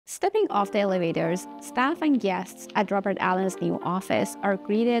Stepping off the elevators, staff and guests at Robert Allan's new office are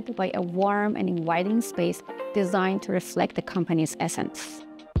greeted by a warm and inviting space designed to reflect the company's essence.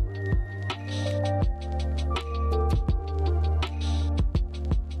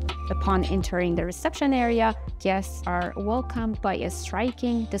 Upon entering the reception area, guests are welcomed by a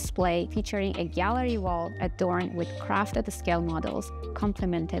striking display featuring a gallery wall adorned with crafted scale models,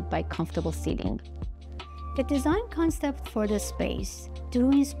 complemented by comfortable seating. The design concept for the space drew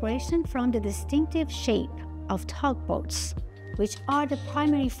inspiration from the distinctive shape of tugboats, which are the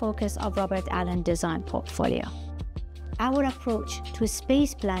primary focus of Robert Allan design portfolio. Our approach to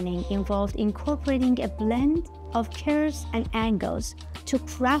space planning involved incorporating a blend of curves and angles to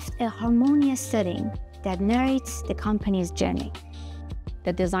craft a harmonious setting that narrates the company's journey.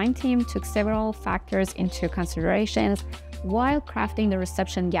 The design team took several factors into consideration while crafting the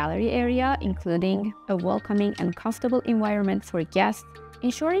reception gallery area, including a welcoming and comfortable environment for guests,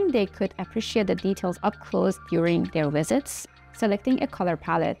 ensuring they could appreciate the details up close during their visits, selecting a color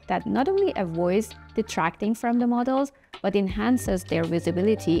palette that not only avoids detracting from the models, but enhances their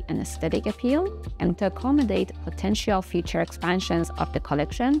visibility and aesthetic appeal, and to accommodate potential future expansions of the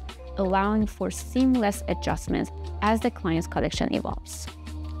collection, allowing for seamless adjustments as the client's collection evolves.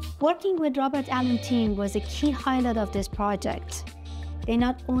 Working with Robert Allan team was a key highlight of this project. They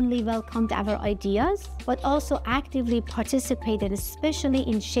not only welcomed our ideas, but also actively participated, especially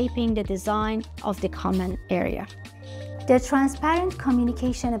in shaping the design of the common area. Their transparent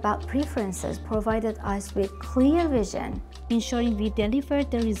communication about preferences provided us with clear vision, ensuring we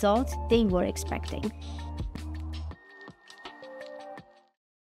delivered the results they were expecting.